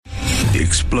The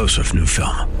explosive new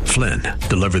film, Flynn,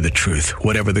 deliver the truth,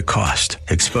 whatever the cost,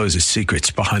 exposes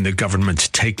secrets behind the government's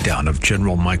takedown of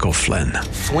General Michael Flynn.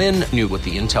 Flynn knew what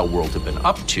the intel world had been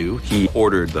up to. He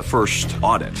ordered the first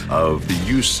audit of the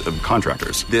use of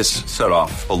contractors. This set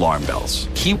off alarm bells.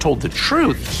 He told the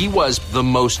truth. He was the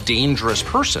most dangerous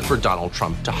person for Donald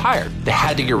Trump to hire. They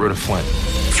had to get rid of Flynn.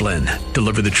 Flynn,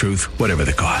 deliver the truth, whatever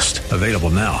the cost. Available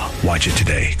now. Watch it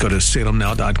today. Go to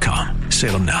salemnow.com.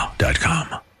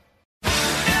 salemnow.com.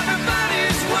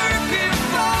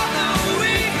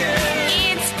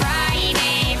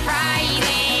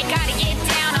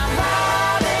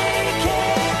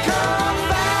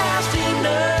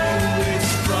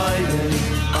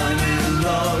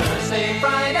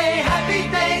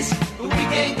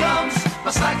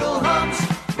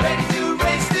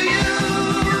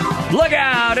 Look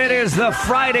out! It is the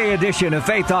Friday edition of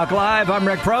Faith Talk Live. I'm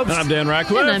Rick Probst. And I'm Dan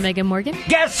Ratcliffe. And I'm Megan Morgan.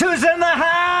 Guess who's in the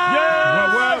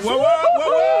house? Whoa.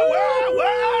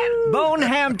 Bone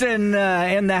Hampton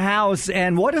in the house.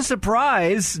 And what a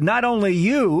surprise. Not only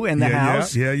you in the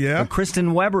house. Yeah. But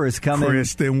Kristen Weber is coming.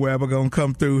 Kristen Weber going to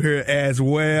come through here as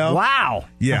well. Wow.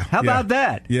 Yeah. How about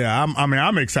that? Yeah,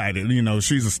 I'm excited. You know,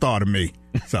 she's a star to me.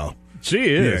 So.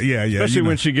 She is. Yeah. Especially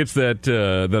when she gets that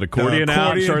accordion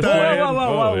out and starts playing.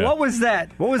 Whoa. Yeah. What was that?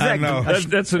 What was that?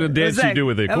 That's a dance you do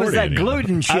with the accordion. That was that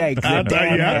gluten shake. I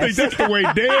think that's the way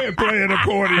Dan playing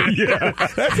accordion. Yeah.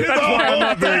 That's why I'm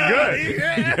not very good.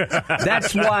 Yeah.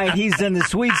 That's why he's in the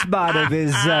sweet spot of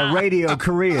his radio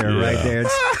career right there.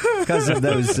 It's because of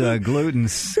those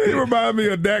glutens. He remind me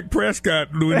of Dak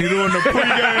Prescott when he's doing the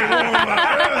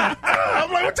pregame.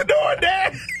 I'm like, what you doing,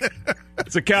 Dak?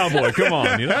 It's a cowboy. Come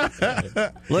on, you know.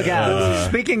 Look out.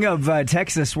 Speaking of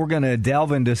Texas, we're going to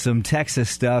delve into some Texas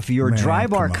stuff. Your Dry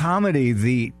Bar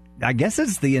comedy, I guess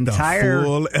it's the entire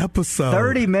full episode.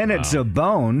 30 minutes of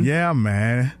Bone. Yeah,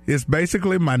 man. It's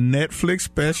basically my Netflix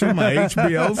special, my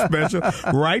HBO special,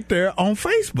 right there on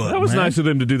Facebook. That was nice of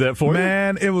them to do that for you.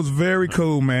 Man, it was very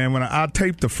cool, man. When I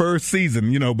taped the first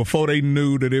season, before they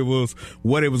knew that it was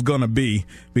what it was going to be,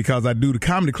 because I do the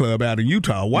comedy club out in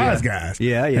Utah, Wise Guys.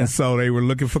 Yeah. And so they were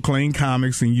looking for clean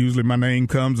comics, and usually my name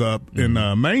comes up in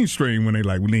mainstream when they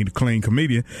we need a clean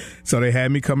comedian. So they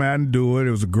had me come out and do it.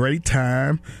 It was a great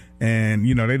time. And,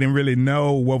 they didn't really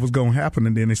know what was going to happen.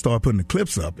 And then they started putting the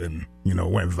clips up and,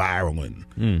 went viral. And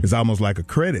it's almost like a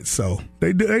credit. So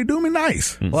they do me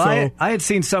nice. Well, so, I had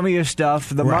seen some of your stuff,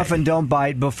 The Muffin Don't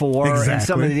Bite before, and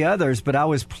some of the others, but I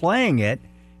was playing it.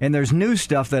 And there's new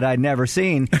stuff that I'd never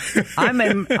seen.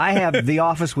 I have The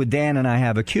Office with Dan, and I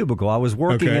have a cubicle. I was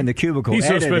working in the cubicle He's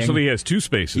editing. so special he has two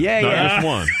spaces, not just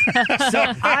one.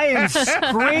 So I am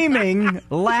screaming,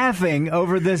 laughing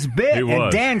over this bit.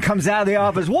 And Dan comes out of the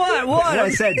office, What? I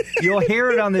said, you'll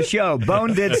hear it on the show.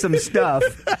 Bone did some stuff.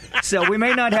 So we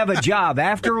may not have a job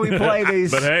after we play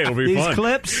these, it'll be fun.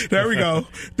 clips. There we go.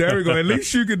 At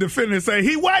least you can defend and say,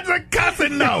 he wasn't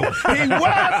cussing, no. He was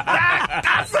not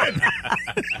cussing.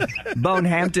 Bone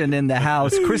Hampton in the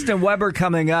house. Kristen Weber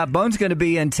coming up. Bone's going to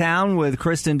be in town with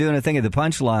Kristen doing a thing at the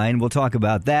Punchline. We'll talk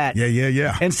about that.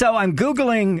 Yeah. And so I'm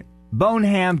Googling Bone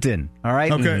Hampton, all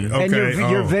right? Okay. And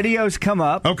your videos come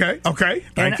up. Okay.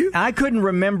 Thank you. I couldn't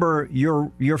remember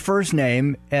your first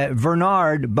name,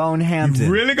 Bernard Bone Hampton.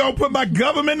 You really gonna put my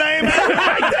government name out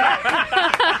like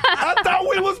that? I thought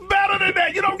we was better than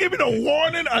that. You don't give me no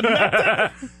warning or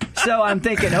nothing. So I'm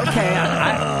thinking, okay,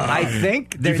 I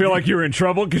think... Do you feel like you're in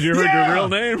trouble because you heard your real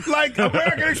name? Like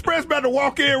American Express about to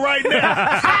walk in right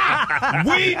now.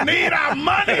 We need our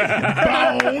money,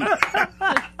 Bone.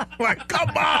 Like, come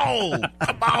on.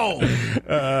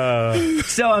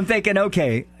 So I'm thinking,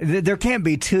 okay, there can't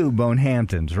be two Bone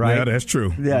Hamptons, right? Yeah, that's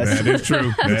true. Yes. That is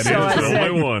true.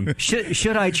 Only one.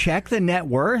 Should I check the net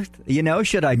worth?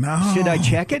 Should I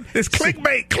check it? It's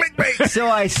clickbait. So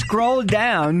I scrolled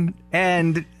down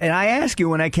and I asked you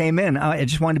when I came in, I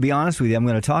just wanted to be honest with you, I'm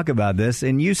going to talk about this,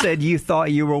 and you said you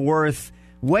thought you were worth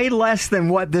way less than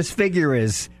what this figure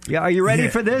is. Are you ready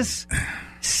for this?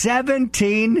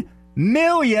 $17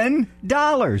 million.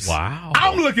 Wow.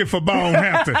 I'm looking for Bone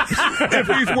Hampton. If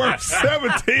he's worth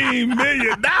 $17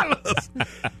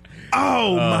 million.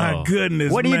 Oh, my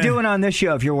goodness. What are you doing on this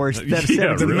show if you're worth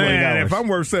 $17 million? Man, if I'm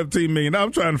worth $17 million,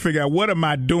 I'm trying to figure out what am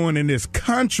I doing in this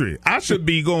country. I should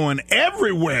be going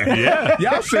everywhere. Yeah.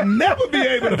 Y'all should never be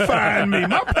able to find me.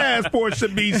 My passport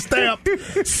should be stamped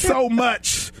so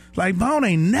much. Like, Bone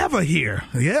ain't never here.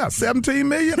 Yeah, $17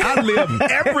 million. I live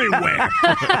everywhere.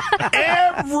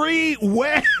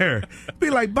 Be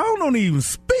like, Bone don't even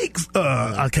speak.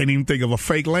 I can't even think of a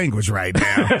fake language right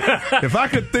now. If I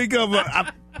could think of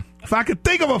If I could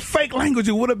think of a fake language,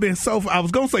 it would have been so. I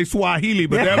was gonna say Swahili,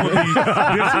 but that would be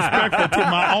disrespectful to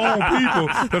my own people.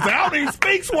 They say, I don't even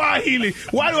speak Swahili.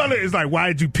 Why do I? It's like, why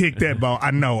did you pick that, Bone?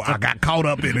 I know. I got caught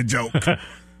up in a joke.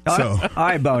 So, all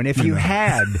right, Bone. If you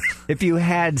had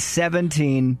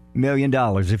 $17 million,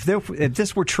 if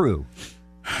this were true,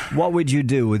 what would you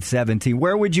do with 17?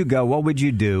 Where would you go? What would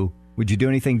you do? Would you do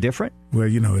anything different? Well,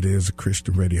 it is a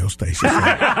Christian radio station. So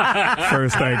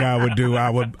first thing I would do, I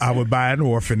would buy an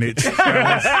orphanage.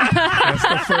 That's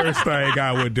the first thing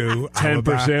I would do.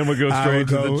 10% would go straight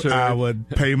to the church. I would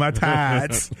pay my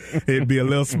tithes. It'd be a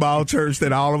little small church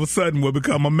that all of a sudden would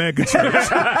become a mega church.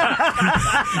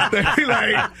 They'd be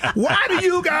like, why do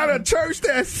you got a church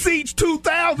that seats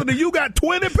 2,000 and you got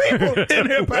 20 people in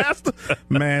here, Pastor?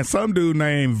 Man, some dude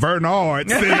named Vernard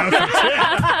sent us a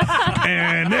check.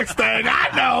 And next thing I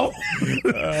know,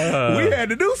 we had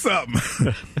to do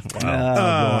something.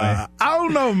 Wow. I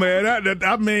don't know, man.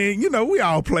 I mean, we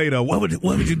all played what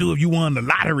would you do if you won the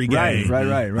lottery game?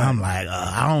 Right. I'm like,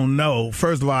 I don't know.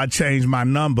 First of all, I'd change my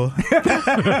number and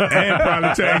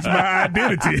probably change my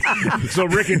identity. So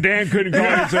Rick and Dan couldn't call you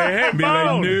and say, hey,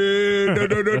 Bone.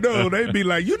 Like, no. They'd be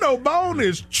like, Bone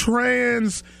is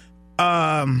trans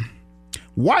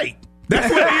white. That's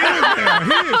what he is now.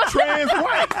 He is trans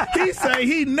white. He say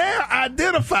he now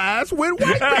identifies with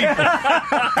white people.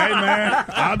 Hey, man,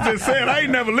 I'm just saying, I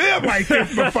ain't never lived like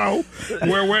this before,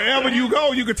 where wherever you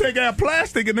go, you can take out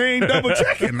plastic and they ain't double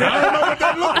checking. I don't know what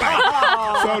that look like.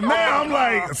 So now I'm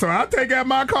like, I take out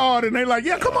my card and they like,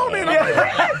 yeah, come on in. I'm like,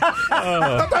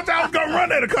 I thought y'all was going to run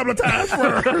that a couple of times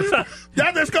first.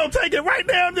 Y'all just going to take it right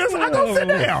down. I go sit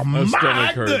down.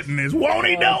 My goodness, won't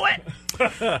he do it?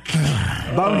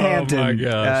 Bone Hampton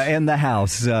in the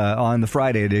house on the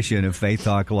Friday edition of Faith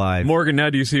Talk Live. Morgan, now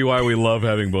do you see why we love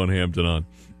having Bone Hampton on?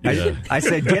 Yeah. I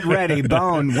said, get ready,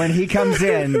 Bone. When he comes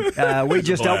in, we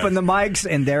just open the mics,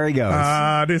 and there he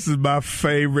goes. This is my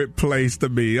favorite place to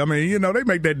be. I mean, they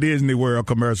make that Disney World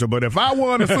commercial, but if I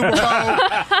won a Super Bowl, if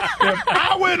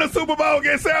I win a Super Bowl,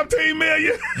 get $17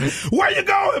 million, where you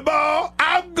going, Ball?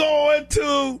 I'm going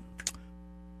to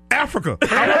Africa.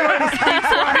 I want to speak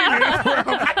Swahili.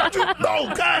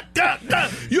 That's where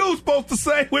you were supposed to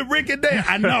say with Rick and Dan.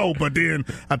 I know, but then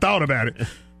I thought about it.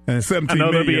 And 17 I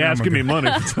know they'll million, be asking me money.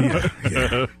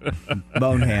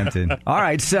 Bone Hampton. All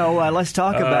right, so let's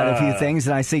talk about a few things.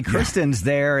 And I see Kristen's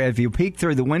there. If you peek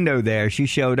through the window there, she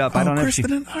showed up. I don't know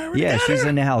Kristen if she's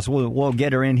in the house. We'll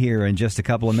get her in here in just a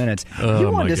couple of minutes.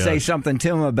 You wanted to say something to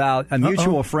him about a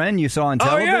mutual friend you saw on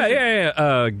television? Oh,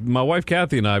 yeah. My wife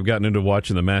Kathy and I have gotten into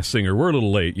watching The Masked Singer. We're a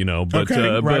little late, but,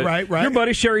 right. Your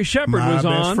buddy Sherry Shepherd was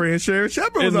on. My best friend Sherry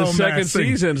Shepherd was in on the second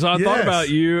season. So I thought about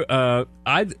you.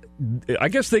 I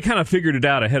guess they kind of figured it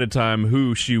out ahead of time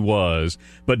who she was.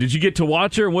 But did you get to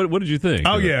watch her? What did you think?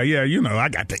 Oh, yeah. I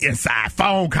got the inside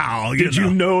phone call. Did you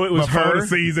know it was before her? The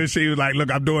season, she was like, look,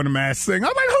 I'm doing The Masked Singer.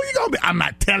 I'm like, who you going to be? I'm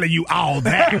not telling you all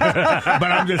that,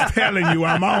 but I'm just telling you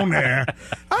I'm on there.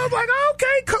 I was like,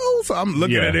 okay, cool. So I'm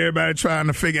looking at everybody trying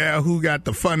to figure out who got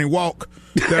the funny walk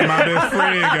that my best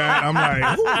friend got. I'm like,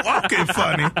 who walking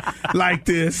funny like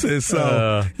this? And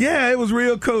so, it was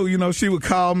real cool. She would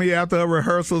call me after her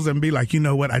rehearsals and be like, you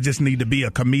know what? I just need to be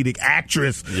a comedic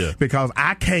actress because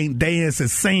I can't dance and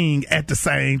sing at the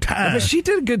same time. But she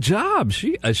did a good job.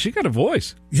 She got a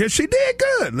voice. Yeah, she did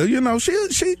good.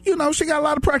 She got a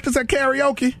lot of practice at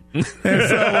karaoke, and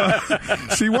so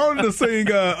she wanted to sing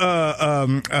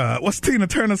what's Tina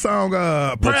Turner's song,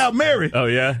 "Proud Mary." Oh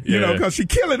yeah, because she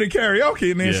killed it in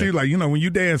karaoke, and then she was like, when you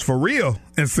dance for real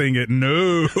and sing it,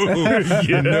 no, it's a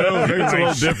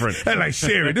little different. They're like,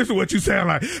 Sherry, this is what you sound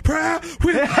like. Proud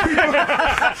with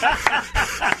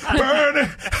burning,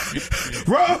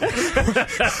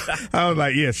 I was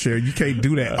like, yeah, Sherry, you can't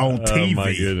do that on TV. Oh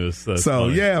my goodness, that's so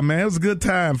funny. Yeah, man, it was a good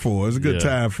time for her.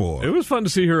 It was fun to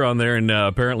see her on there, and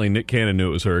apparently Nick Cannon knew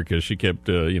it was her because she kept,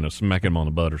 smacking him on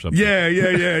the butt or something. Yeah.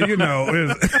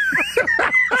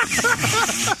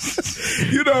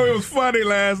 It was funny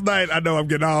last night. I know I'm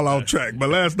getting all off track, but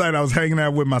last night I was hanging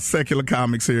out with my secular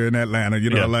comics here in Atlanta.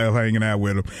 I love hanging out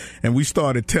with them, and we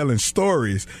started telling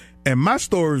stories. And my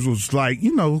stories was like,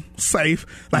 safe.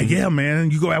 Like, yeah, man,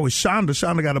 you go out with Shonda.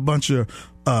 Shonda got a bunch of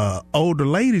older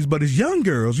ladies, but it's young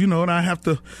girls, and I have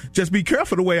to just be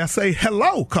careful the way I say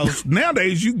hello, because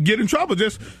nowadays you get in trouble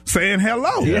just saying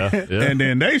hello. Yeah. And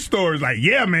then they stories like,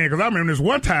 yeah, man, because I remember this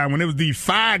one time when it was these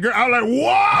 5 girls. I was like,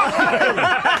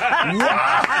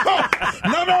 whoa!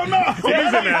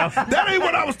 That ain't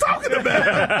what I was talking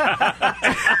about.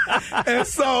 And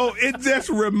so it just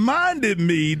reminded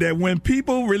me that when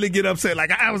people really get upset,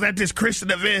 like I was at this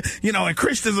Christian event, and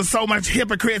Christians are so much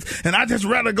hypocrites, and I just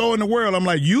rather go in the world. I'm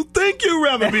like, you think you'd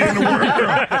rather be in the world?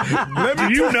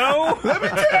 Let me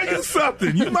tell you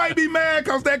something. You might be mad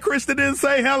because that Christian didn't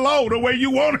say hello the way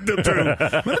you wanted them to.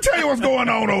 Let me tell you what's going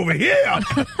on over here.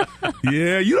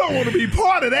 Yeah, you don't want to be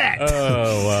part of that.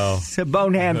 Oh, wow. So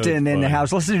Bone Hampton in the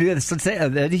house. Listen to this. Let's say,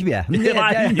 He's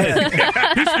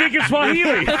speaking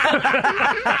Swahili.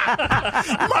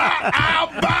 My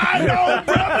albino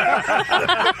brother.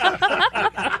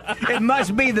 It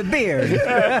must be the beard.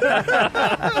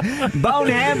 Bone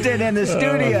Hampton in the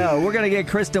studio. We're going to get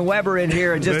Kristen Weber in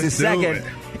here in just a second.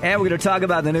 And we're going to talk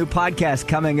about the new podcast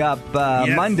coming up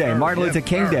Monday, Martin Luther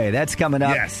King Day. That's coming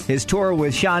up. Yes. His tour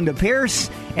with Shonda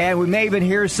Pierce. And we may even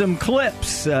hear some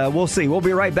clips. We'll see. We'll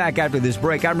be right back after this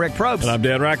break. I'm Rick Probst. And I'm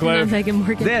Dan Ratcliffe. And I'm Megan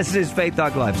Morgan. This is Faith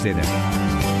Talk Live. Stay there.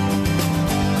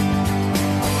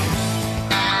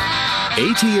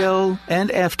 ATL and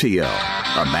FTL,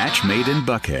 a match made in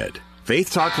Buckhead.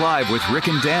 Faith Talk Live with Rick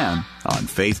and Dan on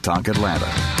Faith Talk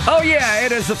Atlanta. Oh, yeah,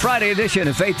 it is the Friday edition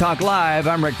of Faith Talk Live.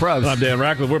 I'm Rick Probst. I'm Dan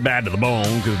Ratcliffe. We're bad to the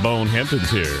bone because Bone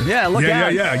Hampton's here. Yeah, look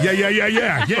out.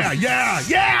 Yeah.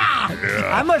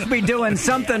 I must be doing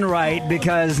something right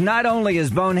because not only is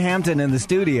Bone Hampton in the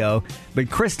studio, but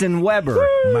Kristen Weber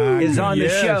is on the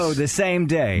show the same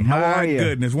day. How are you? My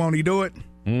goodness, won't he do it?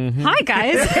 Mm-hmm. Hi,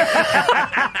 guys. Is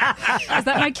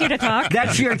that my cue to talk?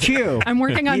 That's your cue. I'm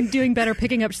working on doing better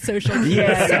picking up social cues.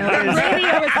 Yeah, so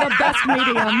radio is the best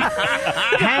medium.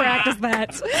 Practice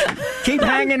that. Keep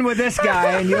hanging with this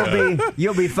guy, and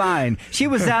you'll be fine. She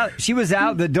was out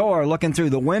the door looking through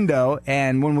the window,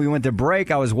 and when we went to break,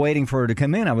 I was waiting for her to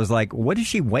come in. I was like, "What is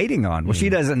she waiting on?" Well, she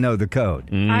doesn't know the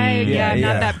code. I'm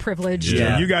not that privileged.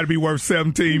 Yeah. You got to be worth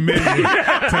 $17 million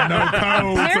to know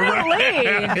codes.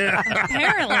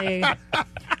 Apparently.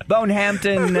 Bone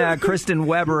Hampton, Kristen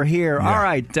Weber here. Yeah. All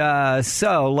right,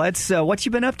 so let's. What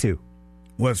you been up to?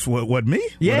 What me?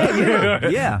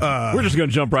 Yeah. We're just going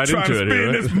to jump right into it.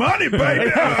 Spend this money,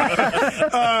 baby.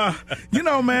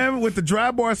 Man, with the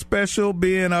Dry Bar special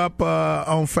being up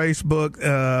on Facebook,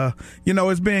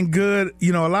 it's been good.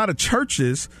 A lot of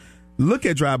churches look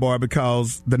at Dry Bar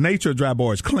because the nature of Dry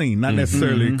Bar is clean, not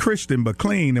necessarily Christian, but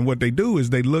clean. And what they do is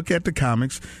they look at the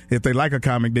comics. If they like a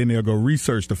comic, then they'll go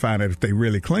research to find out if they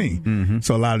really clean. Mm-hmm.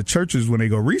 So a lot of churches, when they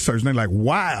go research, they're like,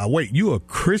 wow, wait, you a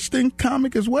Christian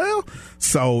comic as well?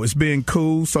 So it's been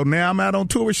cool. So now I'm out on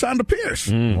tour with Shonda Pierce.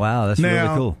 Wow, that's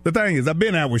really cool. The thing is, I've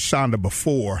been out with Shonda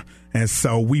before. And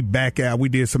so we back out. We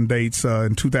did some dates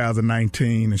in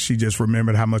 2019, and she just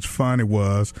remembered how much fun it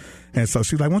was. And so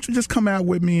she's like, why don't you just come out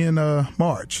with me in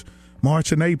March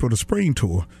and April, the spring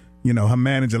tour. Her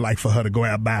manager like for her to go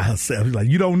out by herself. He's like,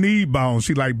 you don't need Bone.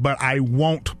 She's like, but I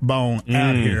want Bone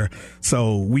out here.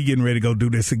 So we getting ready to go do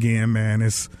this again, man.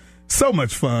 It's so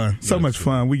much fun. So much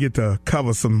fun. We get to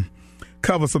cover some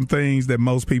things that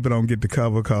most people don't get to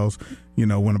cover because,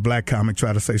 when a black comic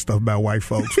try to say stuff about white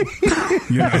folks, if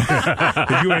you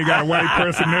ain't got a white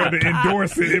person there to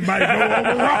endorse it, it might go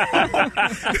over wrong.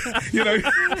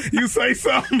 You say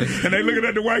something and they looking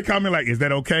at the white comic like, is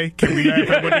that okay? Can we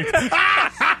laugh at what they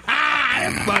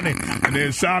That's funny. And then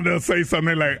Shonda will say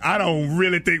something like, I don't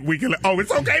really think we can. Oh,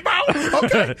 it's okay, Bo?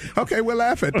 Okay, we'll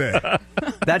laugh at that.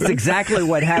 That's exactly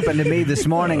what happened to me this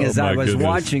morning as I was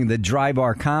watching the Dry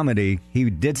Bar comedy. He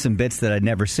did some bits that I'd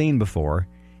never seen before,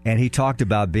 and he talked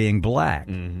about being black.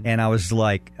 Mm-hmm. And I was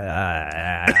like, wait,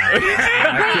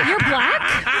 you're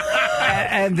black?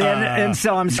 And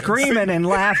so I'm screaming in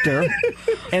laughter.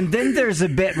 And then there's a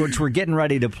bit which we're getting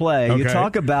ready to play. Okay. You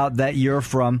talk about that you're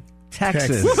from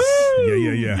Texas.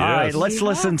 Yeah. All right, let's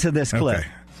listen to this clip. Okay.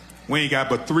 We ain't got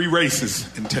but 3 races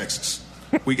in Texas.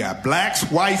 We got blacks,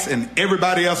 whites, and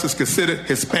everybody else is considered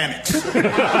Hispanics.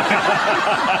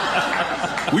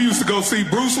 We used to go see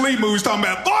Bruce Lee movies talking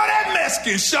about, boy, that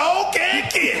Mexican show can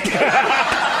kick.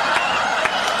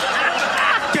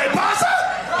 ¿Qué pasa?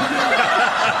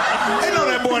 They know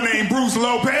that boy named Bruce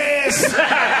Lopez.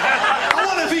 I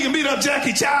wonder if he can beat up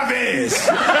Jackie Chavez.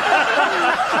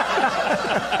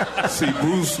 See,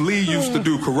 Bruce Lee used to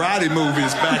do karate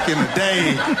movies back in the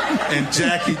day, and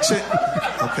Jackie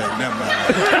Okay, never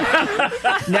mind.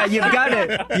 Now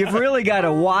you've really got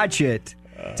to watch it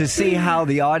to see how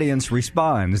the audience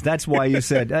responds. That's why you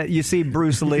said you see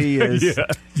Bruce Lee is.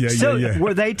 Yeah.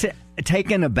 Were they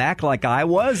taken aback like I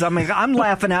was? I mean, I'm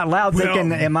laughing out loud,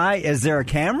 thinking, is there a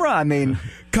camera? I mean,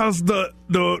 because the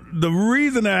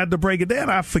reason I had to break it down,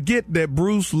 I forget that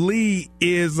Bruce Lee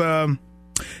is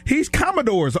he's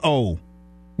Commodore's old.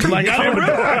 Like, I didn't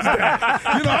realize that.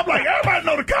 You know, I'm like, everybody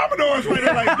know the Commodores. Right?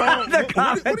 They're like,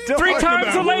 what are you 3 talking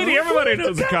times about? a lady. Everybody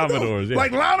knows the Commodores. Yeah.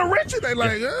 Like Lionel Richie, they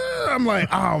like, I'm like,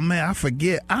 oh man, I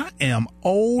forget. I am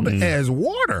old as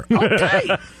water.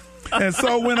 Okay. And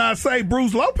so when I say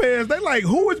Bruce Lopez, they like,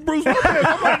 who is Bruce Lopez?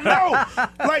 I'm like, no.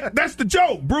 Like, that's the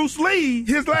joke. Bruce Lee,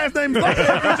 his last name is Lopez.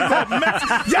 Which is a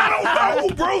Mexican. Y'all don't know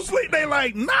who Bruce Lee. They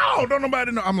like, no, don't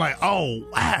nobody know. I'm like, oh,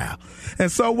 wow. And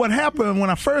so what happened when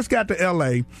I first got to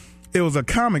L.A., it was a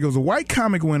comic. It was a white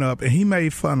comic went up, and he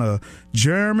made fun of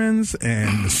Germans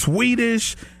and the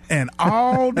Swedish and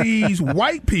all these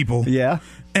white people. Yeah.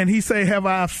 And he said, have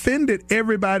I offended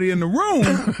everybody in the room?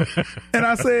 And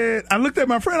I said, I looked at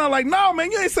my friend. I was like, no, man,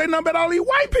 you ain't say nothing about all these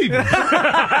white people. And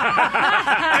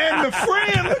the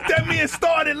friend looked at me and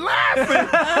started laughing.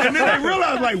 And then they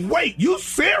realized, like, wait, you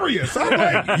serious? I'm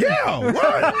like, yeah,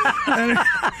 what?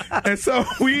 And so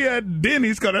we at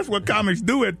Denny's, because that's what comics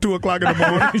do at 2 o'clock in the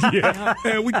morning. Yeah.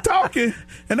 And we talking.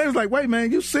 And they was like, wait,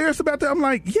 man, you serious about that? I'm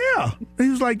like, yeah. And he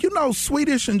was like, you know,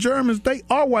 Swedish and Germans, they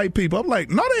are white people. I'm like,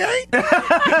 no, they ain't.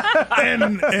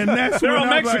 And that's They're when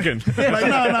all I was Mexican. Like,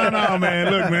 no,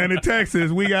 man. Look, man, in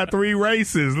Texas, we got 3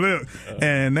 races. Look.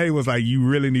 And they was like, you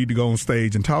really need to go on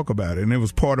stage and talk about it. And it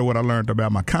was part of what I learned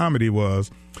about my comedy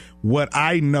was what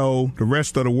I know the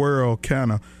rest of the world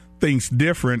kind of thinks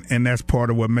different, and that's part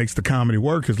of what makes the comedy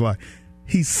work is like,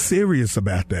 he's serious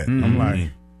about that. Mm-hmm. I'm like,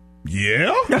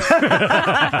 yeah.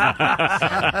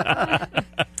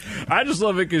 I just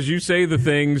love it because you say the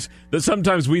things that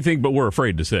sometimes we think, but we're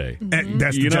afraid to say. And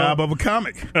that's the job of a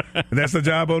comic. That's the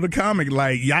job of the comic.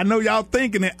 Like, I know y'all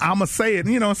thinking it. I'm going to say it.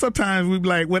 You know, sometimes we be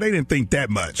like, well, they didn't think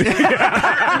that much. You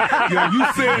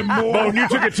said more. Bone, you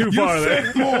took it too far You there.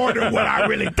 said more than what I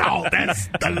really thought. That's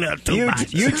a little too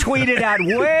much. You tweeted out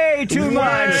way too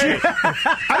much.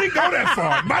 I didn't go that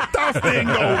far. My thoughts didn't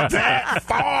go that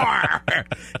far.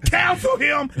 Cancel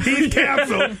him. He's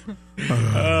canceled.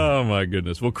 Oh, my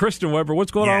goodness. Well, Kristen Weber,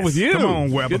 what's going on with you? Come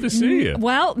on, Weber. Good to see you.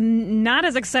 Well, not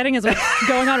as exciting as what's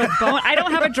going on with Bone. I don't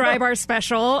have a dry bar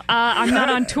special. I'm not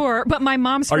on tour, but my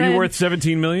mom's friend... Are you worth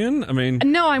 $17 million? I mean...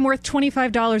 No, I'm worth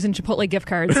 $25 in Chipotle gift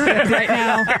cards right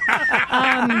now.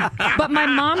 But my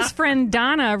mom's friend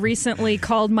Donna recently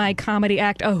called my comedy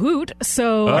act a hoot,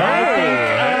 so I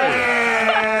think...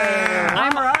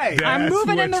 I'm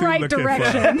moving in the right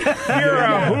direction. You're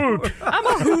a hoot. I'm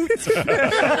a hoot.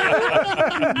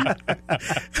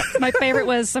 My favorite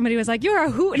was somebody was like, "You're a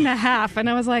hoot and a half," and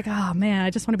I was like, "Oh man, I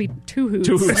just want to be 2 hoots."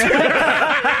 2 hoots.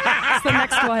 That's the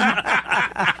next one.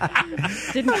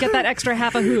 Didn't get that extra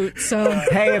half a hoot. So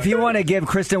hey, if you want to give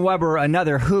Kristen Weber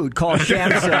another hoot, call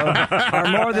Shamso. Our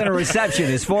More Than a Reception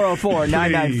is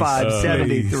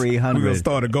 404-995-7300. We're gonna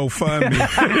start a GoFundMe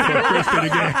for Kristen to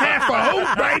get half a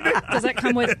hoot, baby. Does that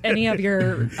come with any of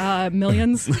your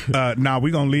millions? Nah,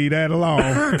 we're going to leave that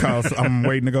alone because I'm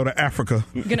waiting to go to Africa.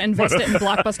 You're going to invest it in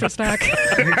Blockbuster stock?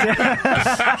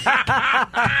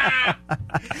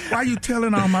 Why are you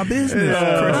telling all my business,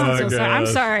 I'm so sorry. I'm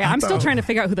sorry. I'm still trying to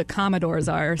figure out who the Commodores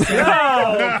are. So.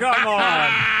 Oh, come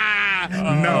on.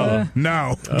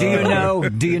 No. Do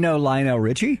you know Lionel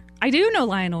Richie? I do know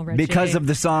Lionel Richie. Because of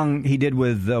the song he did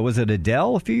with, was it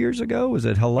Adele a few years ago? Was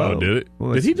it Hello? Oh, did it?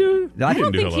 Did he do? I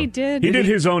don't think he did. He did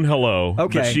his own Hello.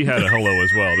 Okay. But she had a hello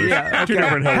as well. There's 2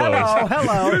 different hellos.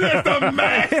 Hello. You're just a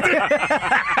man.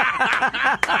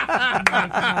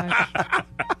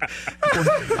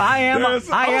 I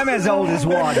am as old as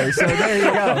water, so there you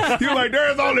go. You're like,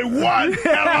 there's only one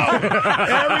hello.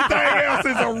 Everything else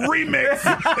is a remix.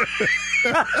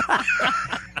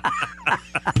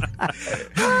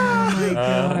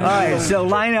 All right, so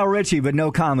Lionel Richie, but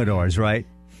no Commodores, right?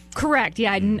 Correct.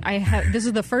 Yeah, I have. This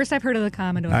is the first I've heard of the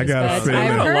Commodores. I got a but feeling. I've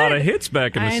Had a heard- lot of hits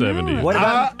back in the I know. 70s. What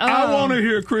about? I want to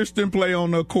hear Kristen play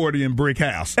on the accordion Brick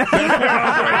House. Is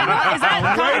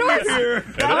that Commodores?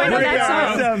 I know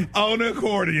that song. On the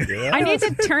accordion. I need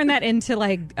to turn that into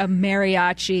like a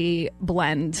mariachi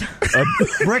blend.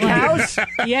 Brick House?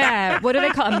 Yeah. What do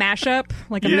they call a mashup?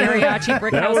 Like a mariachi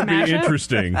Brick That House would be mashup?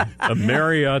 interesting. A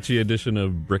mariachi edition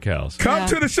of Brick House. Come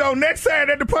to the show next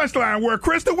Saturday at the Punchline where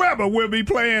Kristen Weber will be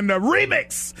playing the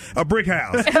remix of Brick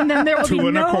House. And then there will To be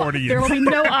an no accordion. there will be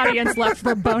no audience left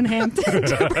for Bonehampton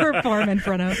to perform in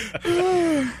front of.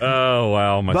 Oh,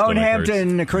 wow. My stomach hurts.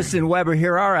 Bonehampton, Kristen Weber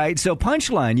here. All right, so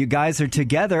Punchline, you guys are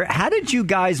together. How did you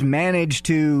guys manage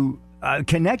to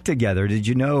connect together? Did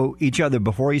you know each other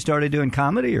before you started doing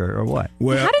comedy, or what?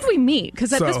 Well, How did we meet?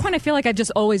 Because at so- this point, I feel like I've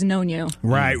just always known you.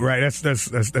 Right.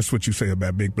 That's what you say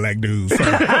about big black dudes. So you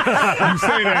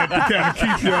say that to kind of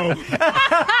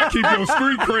keep your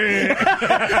street cred.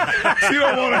 She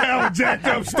don't want to have a jacked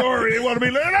up story. They want to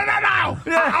be like, no.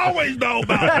 I always know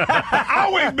about it. I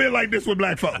always been like this with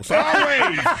black folks.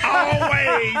 Always.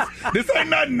 This ain't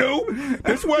nothing new.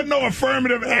 This wasn't no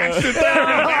affirmative action thing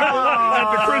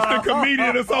at the Christian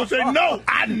Comedian Association. No,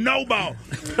 I know about.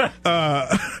 All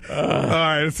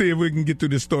right, let's see if we can get through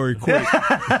this story quick.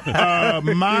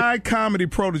 My comedy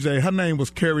protege, her name was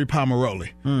Carrie Pomeroli.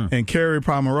 And Carrie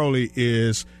Pomeroli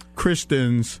is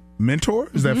Kristen's mentor.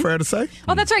 Is that fair to say?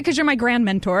 Oh, that's right, because you're my grand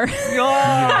mentor. Oh,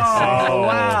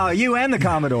 wow. You and the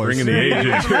Commodores. Bringing the age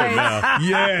into it now.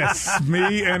 Yes,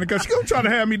 me, and because she's going to try to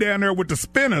have me down there with the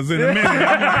Spinners in a minute. I'm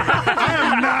like,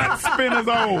 I am not Spinners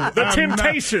old. The I'm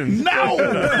Temptations. No.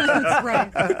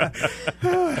 That's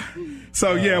right.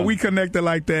 So, yeah, we connected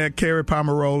like that. Carrie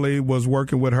Pomeroli was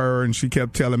working with her, and she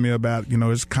kept telling me about,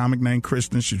 this comic named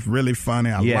Kristen. She's really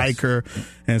funny. I like her.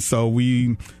 And so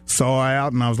we saw her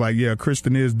out, and I was like, yeah,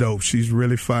 Kristen is dope. She's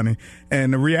really funny.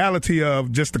 And the reality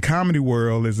of just the comedy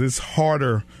world is it's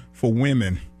harder for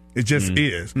women. It just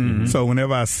is. Mm-hmm. So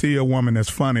whenever I see a woman that's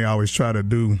funny, I always try to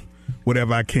do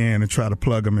whatever I can and try to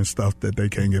plug them in stuff that they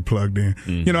can't get plugged in.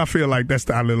 Mm-hmm. I feel like that's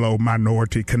our little old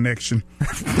minority connection.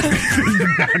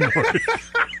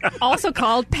 Also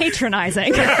called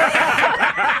patronizing. Look,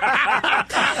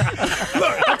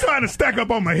 I'm trying to stack up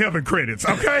on my heaven credits,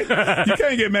 okay? You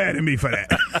can't get mad at me for that.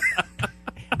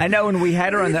 I know when we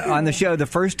had her on the show the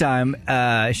first time,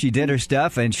 she did her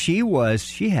stuff, and she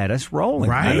had us rolling.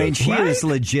 Right, I mean, she is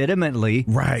legitimately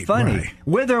funny,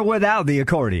 with or without the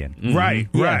accordion.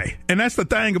 Mm-hmm. Right. And that's the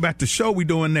thing about the show we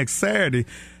doing next Saturday.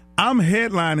 I'm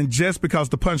headlining just because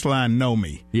the Punchline know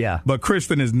me. Yeah. But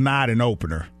Kristen is not an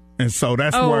opener. And so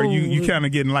that's where you kind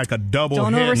of getting like a double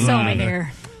headliner. Don't oversell me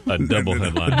here. A double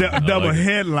headliner. Double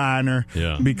headliner,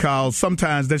 because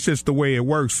sometimes that's just the way it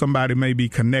works. Somebody may be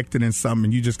connected in something,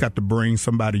 and you just got to bring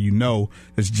somebody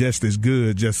that's just as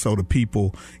good, just so the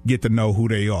people get to know who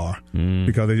they are,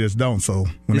 because they just don't. So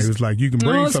when they was like, you can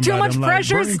bring it's somebody, too much I'm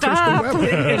pressure. Like, Stop.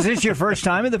 Is this your first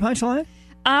time at the Punchline?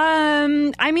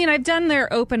 I mean, I've done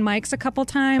their open mics a couple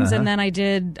times, and then I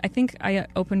think I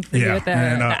opened for you at the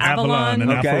Avalon and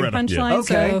Punchline.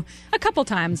 Okay. So a couple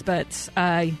times, but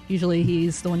usually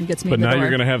he's the one who gets me. But in the now door.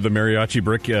 you're going to have the mariachi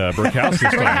brick house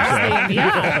this time. So.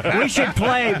 Yeah. We should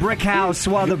play Brick House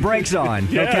while the break's on.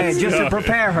 Yes. Okay, just to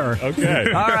prepare her.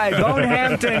 Okay. All right, Bone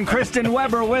Hampton, Kristen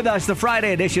Weber with us, the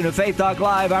Friday edition of Faith Talk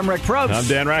Live. I'm Rick Probst. I'm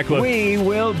Dan Ratcliffe. We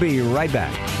will be right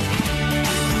back.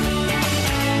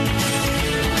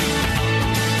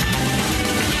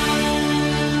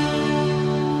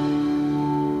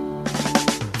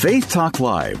 Faith Talk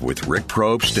Live with Rick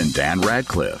Probst and Dan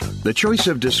Ratcliffe, the choice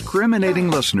of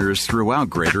discriminating listeners throughout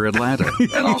Greater Atlanta,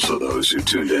 and also those who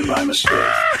tuned in by mistake.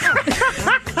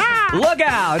 Look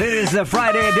out! It is the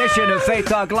Friday edition of Faith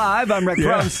Talk Live. I'm Rick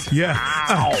Probst. Yeah.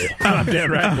 I'm Dan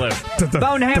Ratcliffe.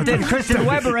 Bone Hampton, Kristen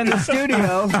Weber in the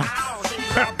studio.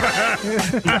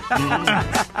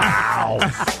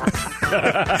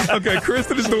 Okay,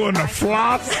 Kristen is doing the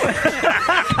flops. What?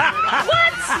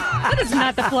 That is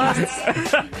not the flops.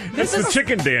 This is the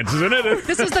chicken dance, isn't it?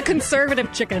 This is the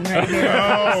conservative chicken right here.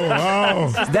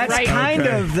 Oh. That's Right. kind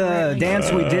of the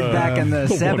dance we did back in the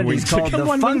 70s called the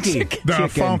funky chicken. The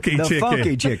funky The chicken.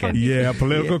 funky chicken. Yeah,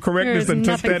 political correctness There is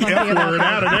and took nothing that funky F about word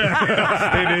out of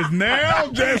there. It is now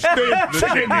just the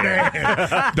chicken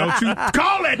dance. Don't you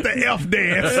call it the F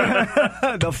dance.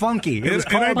 The funky. It was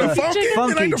It ain't called the the funky chicken.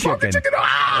 funky It ain't the funky chicken. chicken.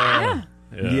 Ah!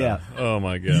 Yeah. Oh,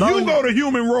 my God. You go to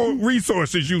human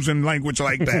resources using language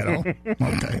like that. Oh,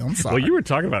 okay, I'm sorry. Well, you were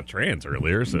talking about trans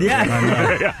earlier. So.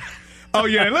 Yeah. Oh,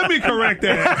 yeah, let me correct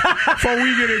that before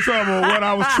we get in trouble. What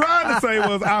I was trying to say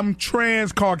was I'm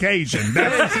trans-Caucasian.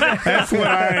 That's what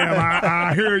I am.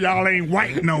 I hear y'all ain't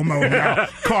white no more. Y'all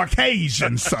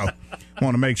Caucasian, so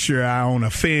want to make sure I don't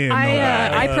offend nobody.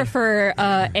 I prefer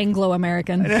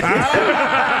Anglo-American.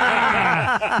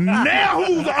 Now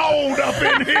who's old up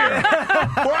in here?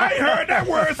 Well, I ain't heard that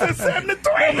word since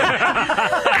 73.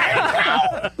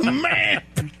 Man,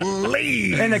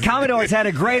 please. And the Commodores had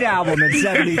a great album in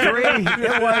 '73.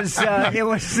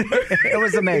 It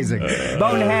was amazing.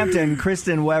 Bone Hampton,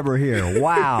 Kristen Weber here.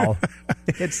 Wow,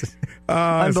 it's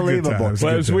unbelievable.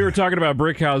 Well, as we were talking about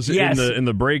Brick House in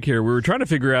the break here, we were trying to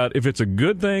figure out if it's a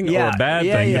good thing or a bad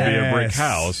thing to be a brick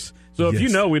house. So if you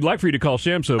know, we'd like for you to call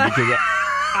Shamso because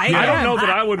I don't know that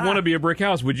I would want to be a brick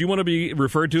house. Would you want to be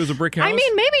referred to as a brick house? I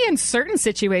mean, maybe in certain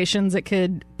situations it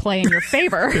could play in your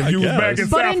favor. You was back in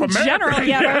but South in America. general,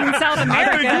 in South America.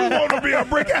 I think you want to be a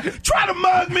brick house. Try to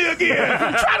mug me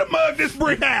again. Try to mug this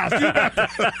brick house.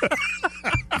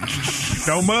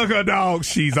 Don't mug her, dog.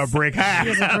 She's a brick house.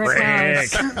 She's a brick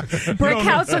house. Brick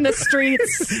house in the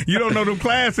streets. You don't know them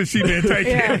classes she been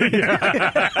taking.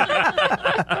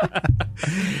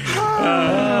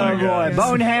 Oh, boy.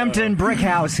 Bonehampton Brick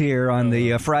House here on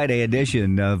the Friday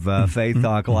edition of Faith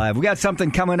Talk Live. We got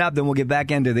something coming up, then we'll get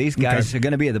back into these guys. They're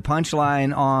going to be at the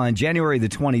Punchline on January the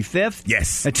 25th.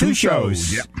 Yes. Two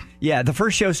shows. Yep. Yeah, the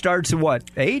first show starts at what,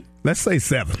 8? Let's say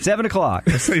 7. 7 o'clock.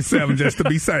 Let's say 7 just to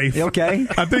be safe. Okay.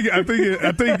 I think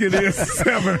it is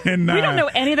 7 and 9. We don't know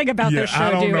anything about this show,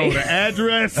 I don't do we? know the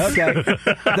address. Okay.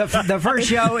 The first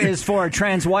show is for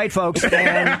trans white folks,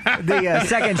 and the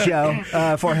second show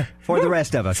for the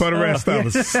rest of us. For the rest of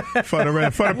us. For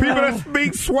the people that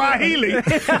speak Swahili, we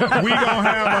gonna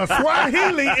have a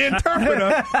Swahili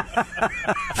interpreter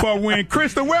for when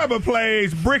Kristen Weber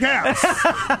plays Brick House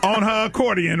on her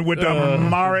accordion with the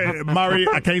Mari.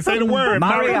 I can't say the word.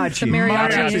 Mariachi. The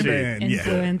mariachi band.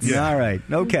 influence. Yeah. All right.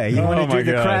 Okay. You want to do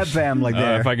the Crab family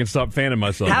there. If I can stop fanning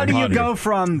myself. How I'm do you hot go here.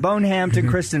 from Bonehampton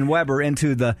Kristen Weber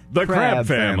into the Crab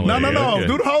family? No. Okay.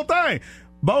 Do the whole thing.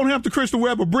 Bonehampton Kristen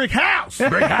Weber Brick House.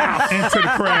 Brick House. Into the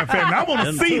Crab family. I want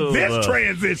to see this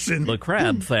transition. The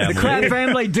Crab family. The Crab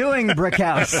family doing Brick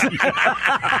House.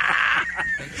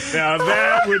 Now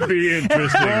that would be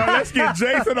interesting. Let's get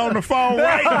Jason on the phone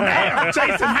right now.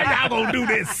 Jason, how y'all gonna do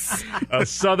this? A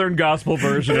Southern gospel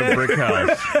version of Brick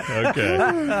House. Okay.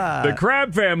 The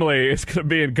Crab family is going to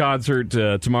be in concert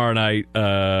tomorrow night,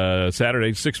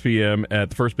 Saturday, 6 p.m.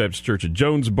 at the First Baptist Church of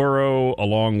Jonesboro,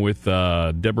 along with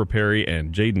Deborah Perry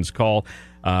and Jaden's Call.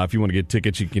 If you want to get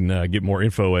tickets, you can get more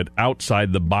info at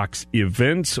Outside the Box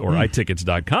Events or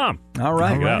iTickets.com. All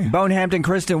right. Bonehampton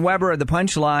Kristen Weber at the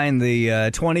Punchline, the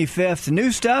 25th.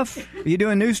 New stuff? Are you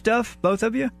doing new stuff, both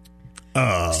of you?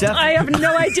 Steph? I have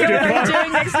no idea what I'm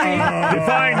doing next week.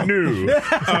 Define new.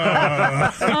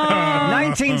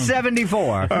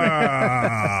 1974.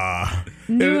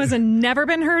 New as a never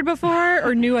been heard before,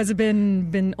 or new as a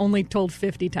been only told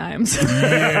 50 times?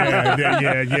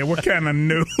 Yeah. What kind of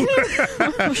new?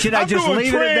 Should I just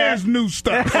leave it at trans that? new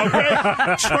stuff,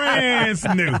 okay? Trans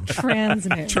new. Trans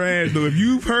new. Trans new. If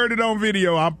you've heard it on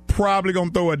video, I'm probably going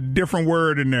to throw a different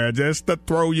word in there just to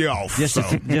throw you off. Just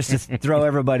to throw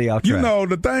everybody off track. You know,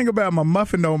 the thing about my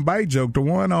muffin don't bite joke, the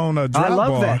one on Drop I love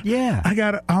Bar, that, yeah. I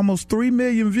got almost 3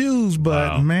 million views,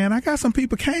 but man, I got some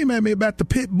people came at me about the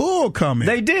pit bull coming.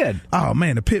 They did. Oh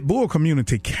man, the pit bull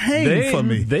community came for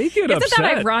me. They get upset. Isn't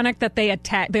that ironic that they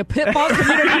attacked the pit bull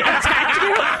community attacked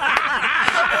you?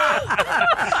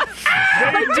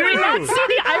 Do we not see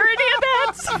the irony of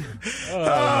that? Oh my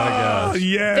gosh.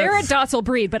 Yes. They're a docile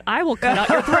breed, but I will cut out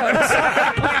your throats.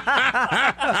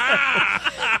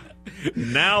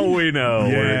 Now we know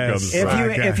where it comes from.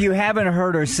 If you haven't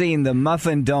heard or seen the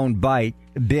Muffin Don't Bite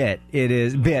bit, it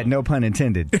is bit, no pun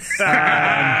intended.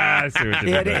 I see what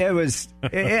you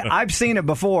did. I've seen it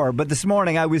before, but this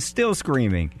morning I was still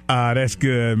screaming. That's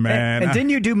good, man. And didn't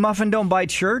you do Muffin Don't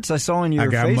Bite shirts? I saw on your I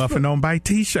got Facebook. Muffin Don't Bite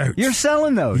t-shirts. You're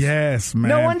selling those? Yes, man.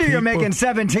 No wonder you're making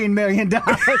 $17 million. Yeah,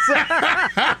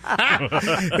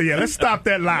 let's stop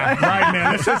that lie right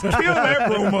now. Let's just kill that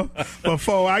rumor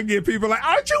before I get people like,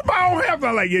 aren't you Bonehampton?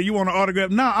 I'm like, yeah, you want an autograph?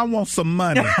 No, I want some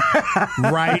money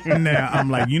right now. I'm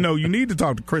like, you need to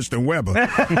talk to Kristen Weber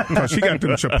because she got them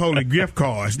Chipotle gift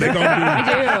cards. They're going to do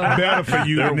better for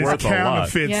you than this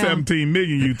counterfeit $17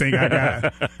 million you think I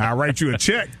got. I'll write you a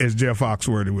check, as Jeff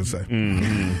Foxworthy would say.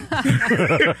 Mm-hmm.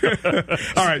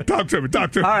 All right, talk to me. All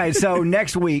right, so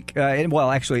next week,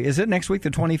 actually, is it next week,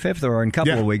 the 25th, or in a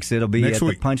couple of weeks? It'll be at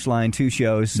the Punchline, 2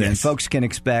 shows, and folks can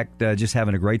expect just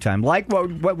having a great time, like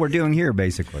what we're doing here,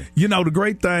 basically. You know, the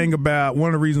great thing about one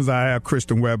of the reasons I have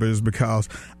Kristen Weber is because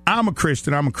I'm a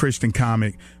Christian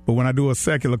comic, but when I do a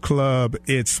secular club,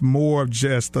 it's more of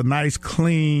just a nice,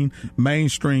 clean,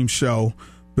 mainstream show.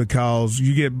 Because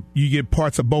you get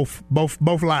parts of both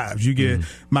lives. You get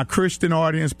my Christian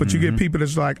audience, but you get people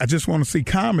that's like, I just want to see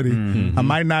comedy. I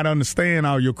might not understand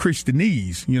all your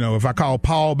Christianese. If I call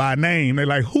Paul by name, they're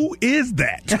like, who is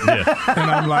that? Yeah. And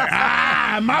I'm like,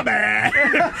 my bad.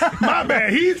 My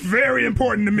bad. He's very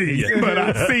important to me, but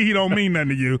I see he don't mean nothing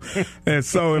to you. And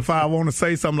so if I want to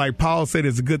say something like Paul said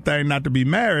it's a good thing not to be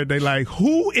married, they like,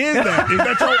 who is that? Is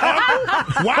that your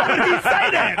uncle? Why would he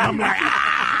say that? And I'm like,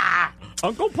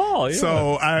 Uncle Paul, yeah.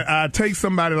 So I take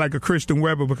somebody like a Kristen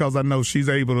Weber because I know she's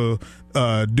able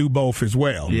to do both as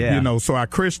well. Yeah. You know, so our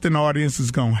Christian audience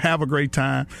is going to have a great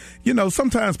time. You know,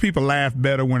 sometimes people laugh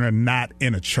better when they're not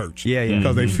in a church. Yeah, yeah.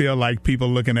 Because they feel like people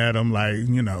looking at them like,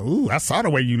 you know, ooh, I saw the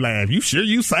way you laugh. You sure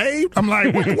you saved? I'm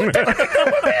like, what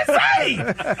the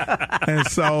saved? And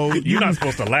so You're not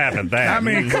supposed to laugh at that. I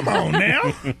mean, come on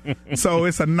now. So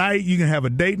it's a night you can have a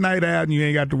date night out, and you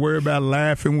ain't got to worry about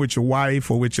laughing with your wife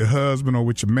or with your husband or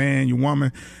with your man, your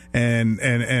woman,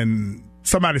 and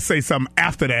somebody say something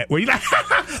after that where you're like,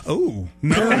 oh,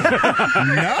 no,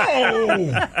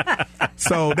 no.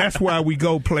 So that's why we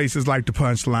go places like the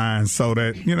Punchline so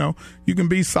that, you know, you can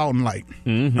be salt and light.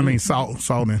 Mm-hmm. I mean, salt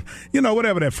and, you know,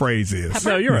 whatever that phrase is.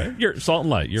 No, you're right. You're salt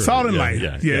and light. You're salt right. and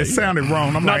light. Yeah, it sounded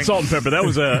wrong. I'm not like, salt and pepper. That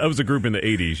was a group in the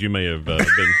 80s. You may have been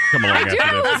come along I after do,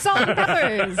 that. Salt and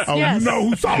Peppers. oh, Yes. you know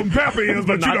who Salt and Pepper is,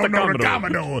 but you Not don't the know the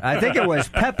Commodore. Commodore. I think it was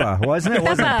Peppa, wasn't it? It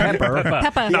wasn't Pepper.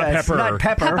 Peppa. Not Yeah, it's pepper. not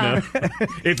Pepper.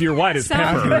 If you're white, it's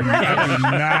Sounds pepper. I do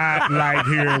not like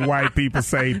hearing white people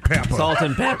say pepper. Salt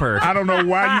and pepper. I don't know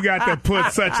why you got to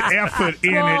put such effort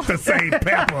in it to say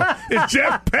pepper. It's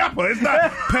just pepper. It's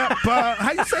not pepper.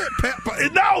 How you say it? Pepper.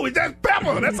 No, it's just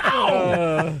pepper. That's all.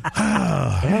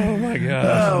 Oh, my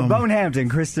God. Oh, Bone Hampton,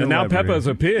 Kristen And now Weber. Peppa's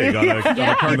a pig on a Look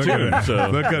cartoon. at So.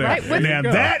 that. Look at Right, that. with- Now,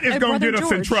 that is And going to Brother get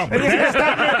us in George. trouble. That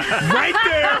statement right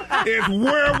there is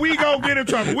where we going to get in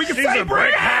trouble. We can say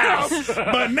brick house,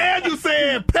 but now you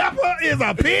saying pepper is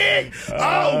a pig?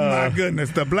 Oh, my goodness.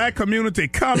 The black community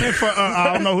coming for,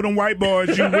 I don't know who them white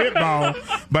boys you whipped on,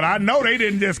 but I know they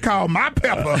didn't just call my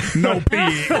pepper no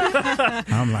pig.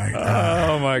 I'm like,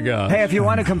 Oh, my God. Hey, if you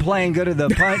want to complain, go to the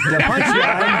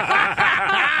Punchline.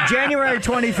 January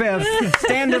 25th,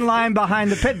 stand in line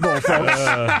behind the pit bull, folks.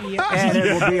 And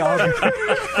it will be all good.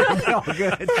 It'll be all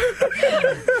good.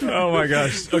 Oh, my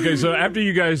gosh. Okay, so after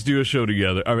you guys do a show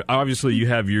together, obviously you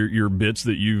have your bits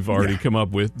that you've already come up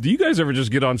with. Do you guys ever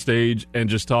just get on stage and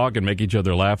just talk and make each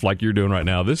other laugh like you're doing right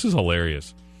now? This is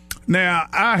hilarious. Now,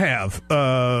 I have,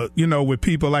 you know, with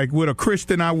people like with a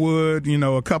Christian, I would, you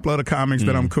know, a couple other comics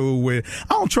that I'm cool with.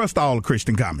 I don't trust all the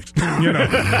Christian comics, you know.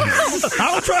 I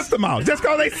don't trust them all. Just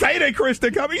because they say they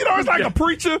Christian comics. You know, it's like a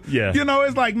preacher. Yeah. You know,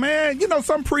 it's like, man, you know,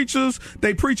 some preachers,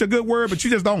 they preach a good word, but you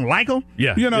just don't like them.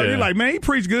 Yeah. You know, Yeah. you're like, man, he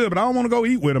preached good, but I don't want to go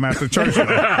eat with him after church. He can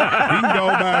go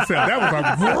by himself.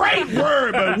 That was a great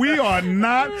word, but we are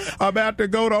not about to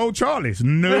go to Old Charlie's.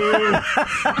 No.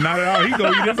 Not at all. He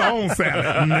go eat his own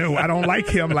salad. No, I don't like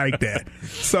him like that.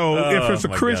 So if it's a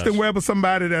my Christian gosh. Weber,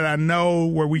 somebody that I know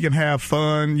where we can have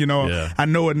fun, you know, Yeah. I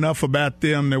know enough about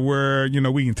them that where, you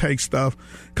know, we can take stuff.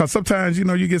 Because sometimes, you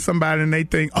know, you get somebody and they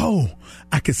think, oh,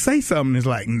 I could say something. It's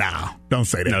like, nah, don't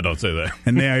say that. No, don't say that.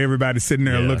 And now everybody's sitting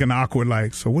there Yeah. looking awkward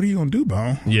like, so what are you going to do,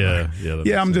 Bone? Yeah. That Yeah, makes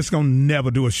I'm sense. just going to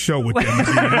never do a show with them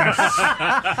again.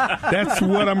 That's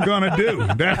what I'm going to do.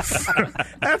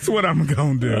 That's what I'm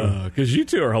going to do. Because you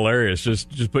two are hilarious,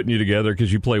 just putting you together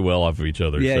because you play well off of each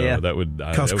other. Yeah, so yeah. that would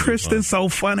Because Kristen's so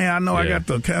funny, I know I Yeah. got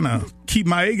to kind of keep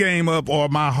my A game up or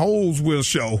my holes will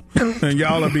show. And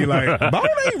y'all will be like, Bone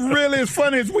ain't really as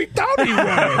funny as we thought he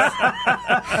was.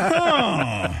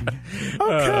 Huh.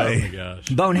 Oh Okay. my gosh.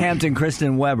 Bone Hampton,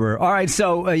 Kristen Weber. All right,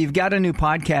 so you've got a new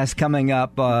podcast coming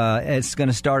up. It's going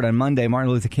to start on Monday,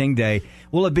 Martin Luther King Day.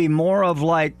 Will it be more of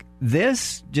like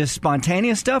this, just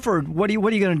spontaneous stuff, or what are you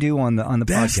going to do on the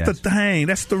That's podcast? the thing.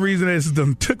 That's the reason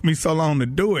it took me so long to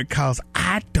do it, because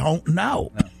I don't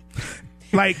know.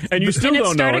 Like, And you still And it's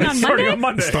don't know. starting And on it's starting Monday? on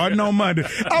Monday. starting on Monday.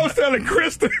 I was telling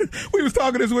Kristen, we was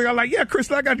talking this week. I'm like, yeah,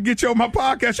 Kristen, I got to get you on my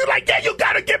podcast. She's like, yeah, you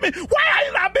got to get me. Why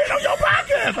ain't I been on your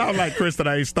podcast? I was like, Kristen,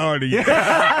 I ain't started yet.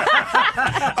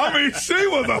 I mean, she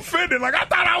was offended. Like, I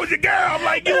thought I was your girl. I'm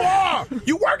like, you are.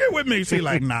 You working with me. She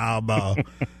like, nah, Bob.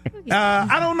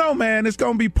 I don't know, man. It's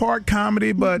going to be part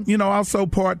comedy, but, you know, also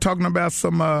part talking about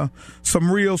some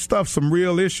real stuff, some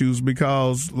real issues,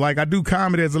 because, like, I do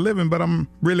comedy as a living, but I'm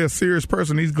really a serious person.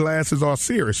 These glasses are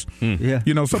serious. Yeah.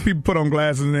 You know, some people put on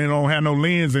glasses and they don't have no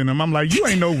lens in them. I'm like, you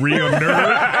ain't no real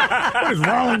nerd. What is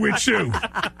wrong with you?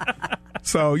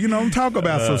 So, you know, talk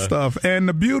about some stuff. And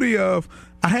the beauty of,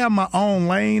 I have my own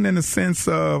lane in the sense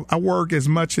of I work as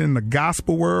much in the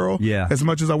gospel world as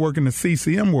much as I work in the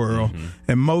CCM world.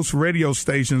 And most radio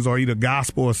stations are either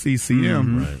gospel or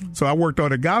CCM. So I worked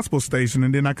on a gospel station,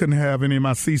 and then I couldn't have any of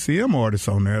my CCM artists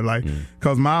on there. Like,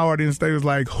 because my audience, they was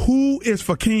like, who is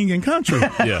for King and Country?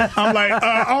 Yeah. I'm like,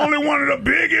 only one of the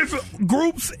biggest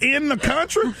groups in the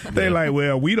country? They like,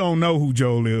 well, we don't know who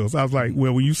Joel is. I was like,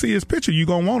 well, when you see his picture, you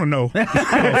going to want to know.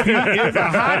 'Cause he is a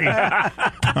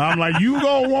hottie. I'm like, you going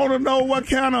don't want to know what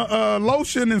kind of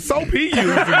lotion and soap he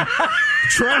using.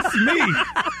 Trust me.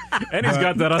 And he's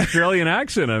got that Australian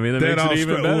accent. I mean, that makes it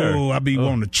even better. Oh, I be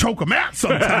wanting to choke him out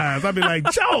sometimes. I be like,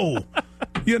 Joe.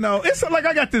 You know, it's like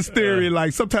I got this theory,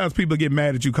 like sometimes people get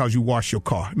mad at you because you wash your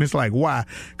car. And it's like, why?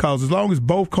 Because as long as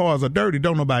both cars are dirty,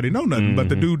 don't nobody know nothing. Mm-hmm. But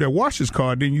the dude that washes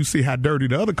car, then you see how dirty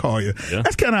the other car is. Yeah.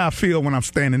 That's kind of how I feel when I'm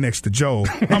standing next to Joe.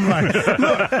 I'm like,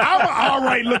 look, I'm an all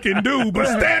right looking dude, but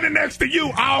standing next to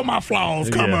you, all my flaws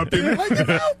come up. And like, you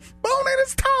know, Bone ain't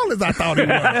as tall as I thought he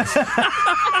was.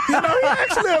 You know, he's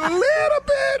actually a little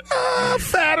bit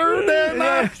fatter than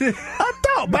I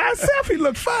thought. By himself, he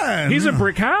looked fine. He's a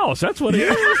brick house. That's what he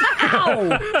is.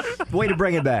 Ow! Way to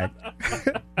bring it back.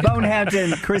 Bone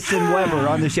Hampton, Kristen Weber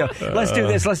on the show. Let's do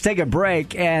this. Let's take a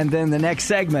break, and then the next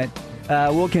segment,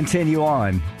 we'll continue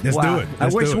on. Let's do it. I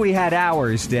wish we had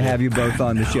hours to have you both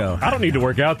on the show. I don't need to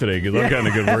work out today because I've gotten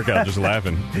a good workout just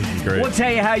laughing. This is great. We'll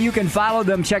tell you how you can follow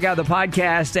them, check out the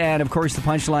podcast, and, of course, the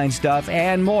Punchline stuff,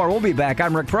 and more. We'll be back.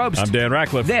 I'm Rick Probst. I'm Dan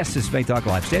Ratcliffe. This is Faith Talk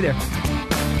Live. Stay there.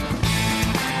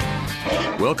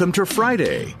 Welcome to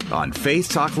Friday on Faith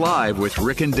Talk Live with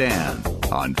Rick and Dan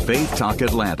on Faith Talk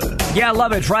Atlanta. Yeah, I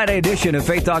love it. Friday edition of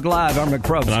Faith Talk Live. I'm Rick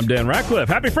Probst. And I'm Dan Ratcliffe.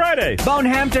 Happy Friday. Bone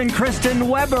Hampton, Kristen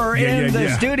Weber in the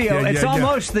studio. It's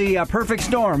almost the perfect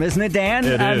storm, isn't it, Dan?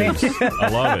 It is. I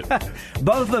love it.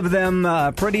 Both of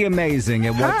them pretty amazing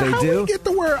at what they do. How we get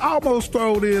the word almost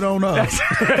thrown in on us?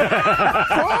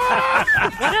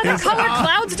 What other colored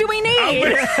clouds do we need?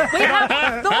 We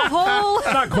have the whole...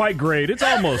 It's not quite great. It's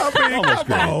almost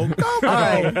great. All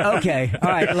right. Okay. All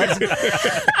right. Let's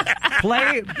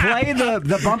play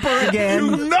the bumper again.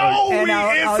 You know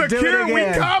I'll do it insecure again.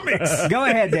 with comics. Go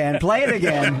ahead, Dan. Play it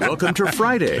again. Welcome to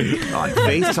Friday on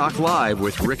Faith Talk Live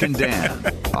with Rick and Dan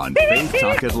on Faith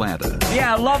Talk Atlanta.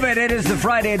 Yeah, I love it. It is the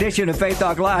Friday edition of Faith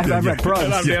Talk Live. I'm Rick Probst.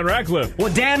 And I'm Dan Ratcliffe.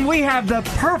 Well, Dan, we have the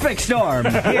perfect storm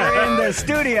here in the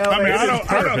studio. I mean,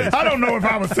 I don't know if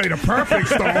I would say the perfect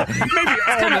storm. Maybe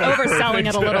kind of overselling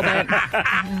it a little bit.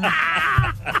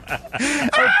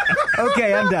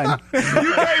 Okay, I'm done. You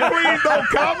can't read those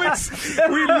comics.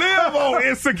 We live on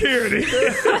insecurity.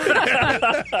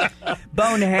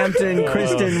 Bone Hampton,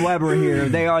 Kristen Weber here.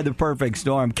 They are the perfect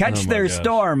storm. Catch their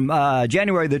storm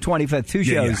January the 25th. Two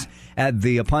shows at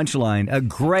the Punchline. A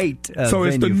great So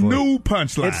it's the venue for new it.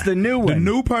 Punchline. It's the new one. The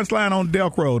new Punchline on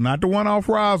Delk Road. Not the one off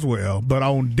Roswell, but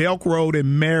on Delk Road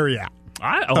in Marriott.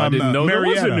 I didn't know there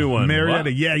was a new one. Marietta.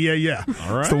 What? Yeah.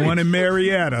 All right. It's the one in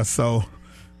Marietta. So,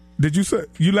 did you say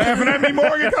you laughing at me,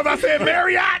 Morgan, because I said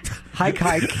Marriott? Hike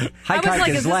I was like,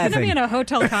 is this going to be in a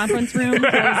hotel conference room?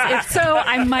 If so,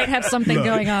 I might have something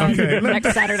going on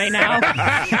next Saturday now.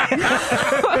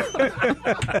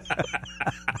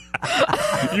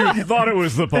 You thought it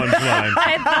was the punchline.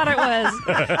 I thought it was.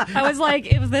 I was like,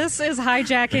 if this is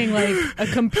hijacking like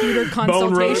a computer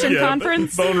consultation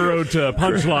conference. Bone wrote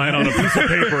punchline on a piece of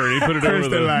paper and he put it over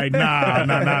the... like, nah.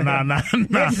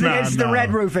 It's the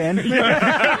Red Roof Inn.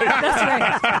 That's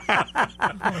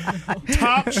right.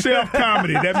 Top shelf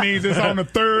comedy. That means it's on the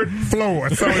third floor,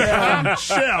 so it's on the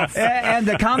shelf. And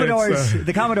the Commodores,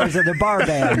 the Commodores are the bar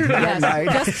band.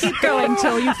 Yes, just keep going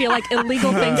until you feel like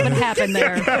illegal things would happen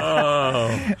there.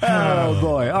 Oh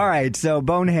boy! All right, so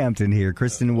Bone Hampton here,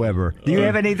 Kristen Weber. Do you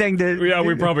have anything to? Yeah,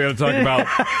 we probably ought to talk about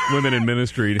women in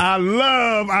ministry. I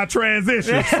love our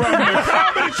transitions from the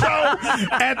comedy show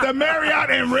at the Marriott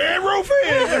and Red Roof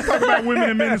Inn. Let's talk about women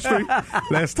in ministry.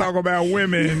 Let's talk about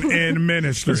women in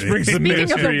ministry. Let's bring some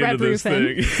ministry into this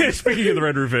thing. Speaking of the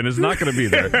Red Roof Inn, it's not going to be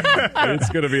there. It's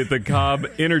going to be at the Cobb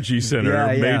Energy Center,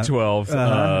 May 12th.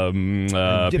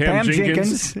 Pam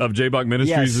Jenkins of J-Bach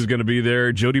Ministries is going to be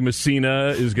there. Jody Messina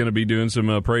is going to be doing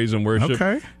some praise and worship.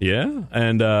 Okay. Yeah,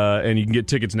 and you can get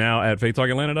tickets now at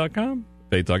faithtalkatlanta.com.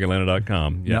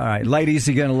 faithtalkatlanta.com. Yeah. All right, ladies,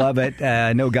 you're going to love it.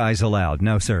 No guys allowed.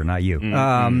 No, sir, not you. No.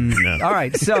 All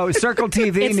right, so Circle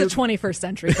TV. It's the 21st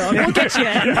century, though. We'll get you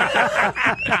in.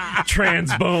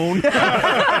 Transbone.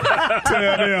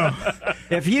 Tell them.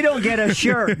 If you don't get a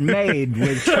shirt made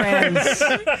with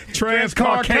trans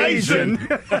Caucasian.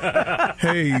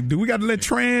 Hey, do we got to let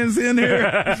trans in here?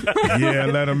 Yeah,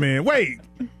 let them in. Wait,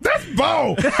 that's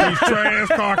Bo. He's trans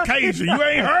Caucasian. You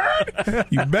ain't heard?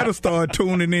 You better start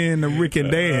tuning in to Rick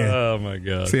and Dan. Oh my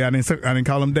God! See, I didn't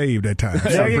call him Dave that time.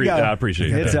 There you go. I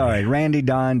appreciate it. It's all right. Randy,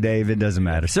 Don, Dave, it doesn't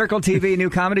matter. Circle TV, new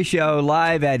comedy show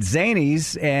live at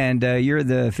Zanies, and you're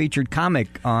the featured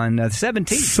comic on the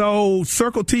 17th. So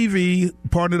Circle TV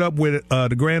partnered up with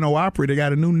the Grand Ole Opry. They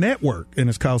got a new network, and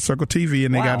it's called Circle TV,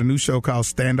 and they got a new show called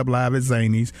Stand Up Live at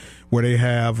Zanies, where they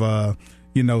have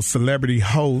celebrity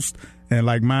hosts. And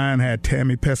like mine had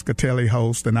Tammy Pescatelli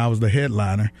host, and I was the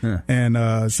headliner. And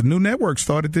it's a new network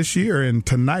started this year, and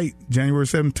tonight, January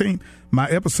 17th, my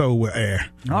episode will air.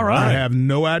 All right. I have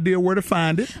no idea where to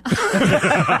find it.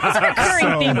 It's a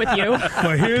recurring theme with you.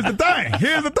 But here's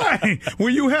the thing.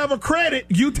 When you have a credit,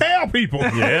 you tell people.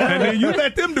 Yeah. And then you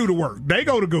let them do the work. They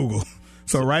go to Google.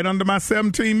 So right under my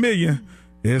 17 million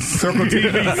is Circle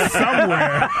TV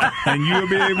somewhere, and you'll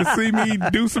be able to see me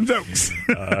do some jokes.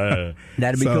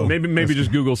 That'd be cool. Maybe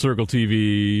just Google Circle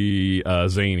TV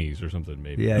Zanies or something.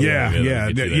 Maybe.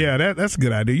 Yeah. That's a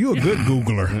good idea. You're a good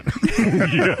Googler.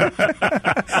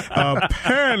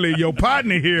 Apparently, your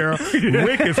partner here,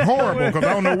 Rick, is horrible because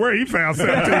I don't know where he found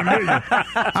 17 million.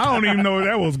 I don't even know if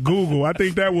that was Google. I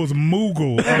think that was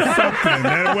Moogle or something.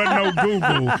 That wasn't no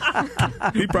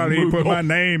Google. He probably didn't put my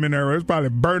name in there. It's probably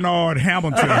Bernard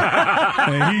Hamilton.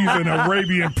 And he's an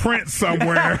Arabian prince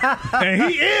somewhere.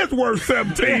 And he is worth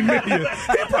 17 million.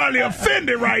 He's probably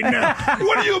offended right now.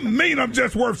 What do you mean I'm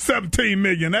just worth 17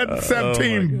 million? That's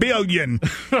 17 billion.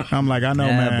 I'm like, I know,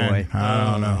 man. Boy.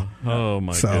 I don't know. Oh,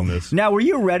 my goodness. Now, were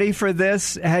you ready for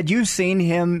this? Had you seen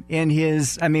him in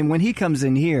his... I mean, when he comes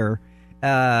in here,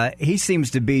 he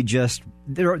seems to be just...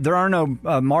 There are no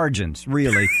margins,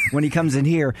 really, when he comes in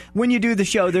here. When you do the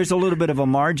show, there's a little bit of a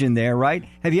margin there, right?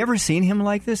 Have you ever seen him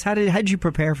like this? How did you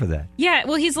prepare for that? Yeah,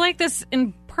 well, he's like this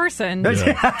in person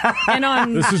and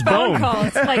on This is phone Bone.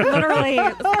 calls. Like, literally,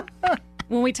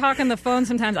 when we talk on the phone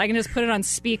sometimes, I can just put it on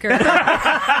speaker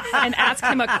and ask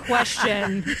him a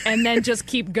question and then just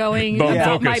keep going Bone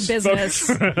about focus. my business.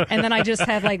 And then I just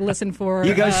have, like, listen for...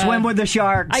 You go swim with the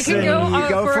sharks. I can and go you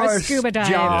for a scuba dive,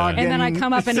 jog and then I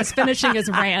come up and he's finishing his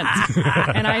rant.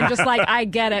 And I'm just like, I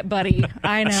get it, buddy.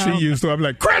 I know. She used to. I'm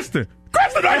like, Kristen,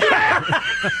 are you there?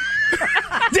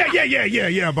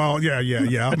 Yeah, Ball.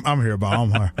 Yeah. I'm here, Ball.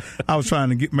 I'm here. I was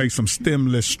trying to make some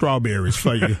stemless strawberries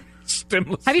for you.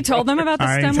 Stemless. Have you told them about the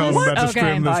I ain't stemless? told them about the Okay.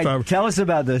 stemless. All right, strawberry. tell us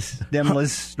about this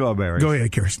stemless strawberries. Go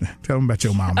ahead, Kirsten. Tell them about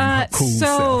your mom and her cool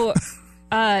self.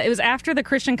 It was after the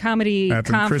Christian Comedy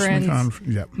After the Conference. Christian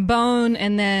conference, yep. Bone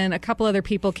and then a couple other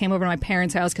people came over to my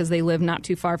parents' house because they live not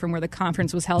too far from where the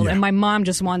conference was held. Yeah. And my mom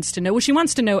just wants to know. Well, she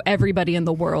wants to know everybody in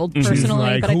the world personally. She's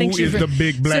like, but I think who she's is the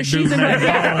big black so dude she's in named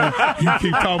my- Bone? You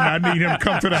keep talking about I need him to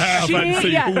come to the house. I can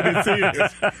see who this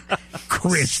is.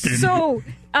 Kristen. So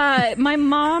my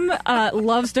mom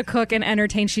loves to cook and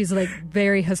entertain. She's like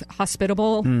very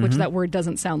hospitable, which that word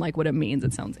doesn't sound like what it means.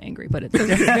 It sounds angry, but it's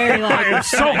very like I am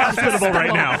so hospitable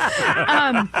right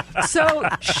now. So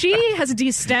she has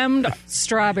destemmed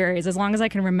strawberries as long as I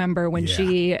can remember when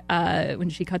she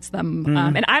cuts them.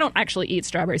 And I don't actually eat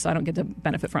strawberries, so I don't get to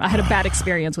benefit from it. I had a bad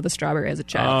experience with a strawberry as a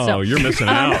child. Oh, so, you're missing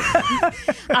out.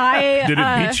 Did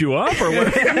it beat you up or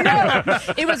what? No,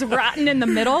 it was rotten in the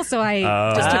middle, so I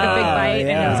just took a big bite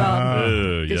and it was all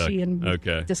fishy and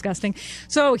disgusting.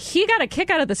 So he got a kick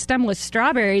out of the stemless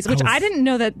strawberries, which I didn't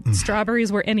know that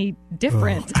strawberries were any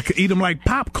different. I could eat them like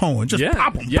popcorn. Just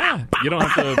pop them. Yeah, you don't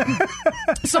have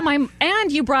to. So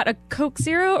and you brought a Coke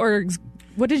Zero or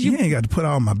what did you? You ain't got to put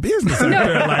all my business out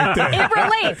there like that.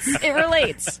 It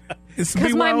relates. It's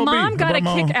Because my BYOB. mom got a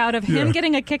My mom. kick out of him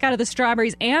getting a kick out of the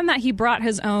strawberries and that he brought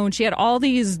his own. She had all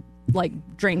these like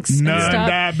drinks and stuff.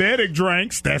 Non-diabetic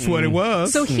drinks. That's what it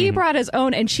was. So he brought his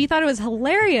own, and she thought it was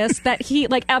hilarious that he,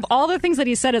 like, of all the things that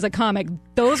he said as a comic,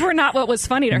 those were not what was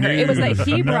funny to her. It was that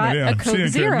he brought a Coke She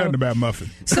didn't care Zero. nothing about muffin.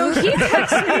 So he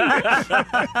texted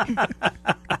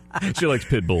me. She likes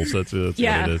pit bulls. That's what it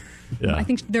is. Yeah. I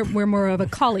think we're more of a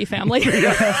collie family.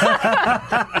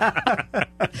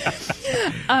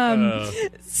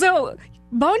 So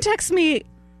Bone texts me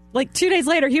like 2 days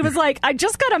later. He was like, I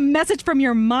just got a message from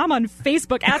your mom on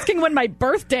Facebook asking when my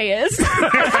birthday is. I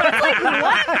was like,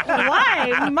 what?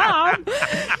 Why, Mom?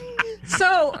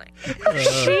 So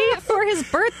she, for his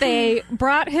birthday,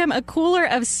 brought him a cooler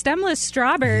of stemless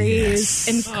strawberries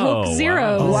and Coke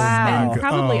Zeros and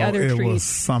probably other it treats. was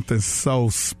something so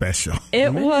special.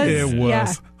 It was.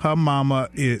 Yeah. Her mama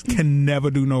can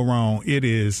never do no wrong. It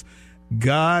is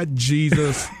God,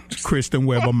 Jesus, Kristen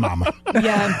Weber mama.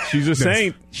 Yeah. She's a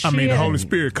saint. The Holy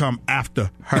Spirit come after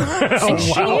her.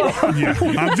 Yeah.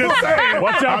 I'm just saying.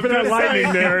 Watch out for that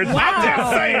lightning there.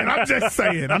 I'm just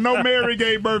saying. I know Mary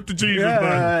gave birth to Jesus,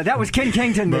 but that was Ken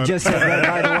Kington that just said that,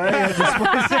 by the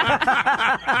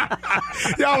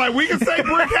way. y'all like, we can say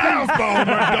brick house, Bone,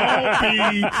 but don't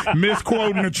be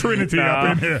misquoting the Trinity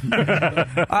up in here.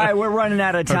 All right, we're running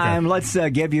out of time. Let's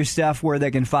give your stuff where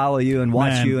they can follow you and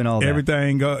watch you and all that.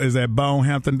 Everything is at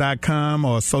bonehampton.com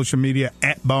or social media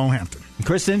at Bonehampton.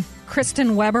 Kristen?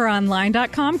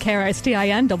 KristenWeberOnline.com,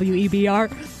 KristinWeber,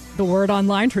 The word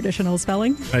online, traditional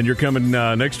spelling. And you're coming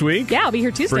next week? Yeah, I'll be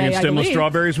here Tuesday. Bringing I stemless believe.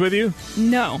 strawberries with you?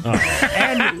 No.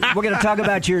 And we're going to talk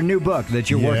about your new book that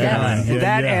you're working on.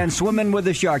 That and Swimming with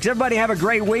the Sharks. Everybody have a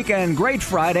great week and great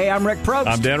Friday. I'm Rick Probst.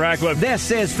 I'm Dan Ratcliffe. This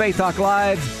is Faith Talk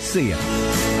Live. See ya.